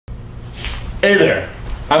Hey there,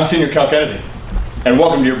 I'm Senior Cal Kennedy, and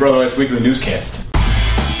welcome to your Brother Ice Weekly Newscast.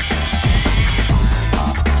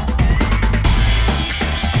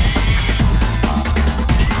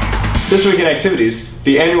 This week in activities,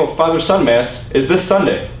 the annual Father-Son Mass is this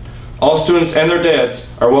Sunday. All students and their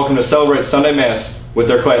dads are welcome to celebrate Sunday Mass with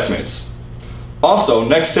their classmates. Also,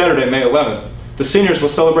 next Saturday, May 11th, the seniors will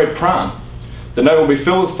celebrate prom. The night will be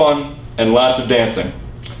filled with fun and lots of dancing.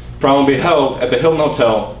 Prom will be held at the Hilton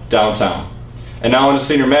Hotel downtown. And now on to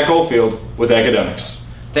Senior Mac Oldfield with academics.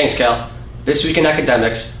 Thanks, Cal. This week in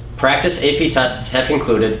academics, practice AP tests have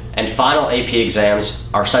concluded and final AP exams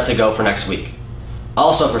are set to go for next week.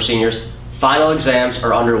 Also for seniors, final exams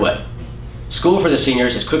are underway. School for the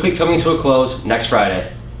seniors is quickly coming to a close next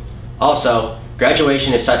Friday. Also,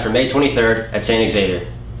 graduation is set for May 23rd at St.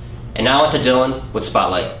 Xavier. And now on to Dylan with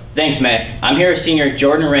Spotlight. Thanks, Mac. I'm here with senior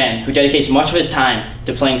Jordan Rand, who dedicates much of his time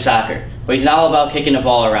to playing soccer, but he's not all about kicking the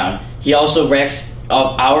ball around. He also racks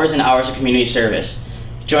up hours and hours of community service.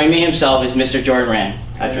 Joining me himself is Mr. Jordan Rand.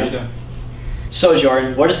 How are you doing? So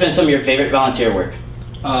Jordan, what has been some of your favorite volunteer work?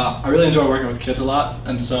 I really enjoy working with kids a lot,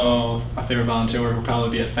 and so my favorite volunteer work would probably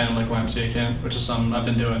be at Phantom Lake YMCA camp, which is something I've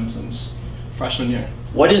been doing since freshman year.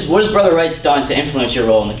 What has Brother Rice done to influence your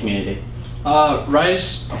role in the community?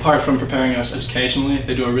 Rice, apart from preparing us educationally,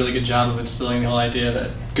 they do a really good job of instilling the whole idea that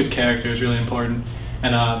good character is really important,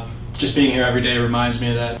 and just being here every day reminds me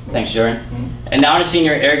of that. Thanks, Jordan. And now to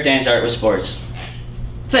senior Eric Danzart with sports.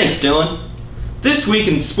 Thanks, Dylan. This week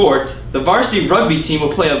in sports, the varsity rugby team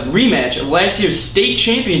will play a rematch of last year's state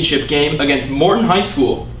championship game against Morton High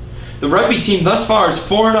School. The rugby team thus far is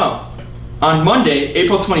 4-0. On Monday,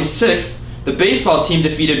 April 26th, the baseball team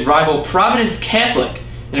defeated rival Providence Catholic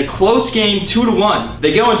in a close game 2-1.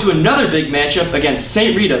 They go into another big matchup against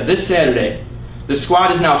St. Rita this Saturday. The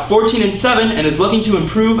squad is now 14-7 and is looking to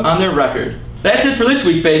improve on their record. That's it for this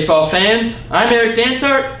week, baseball fans. I'm Eric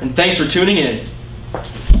Danzart, and thanks for tuning in.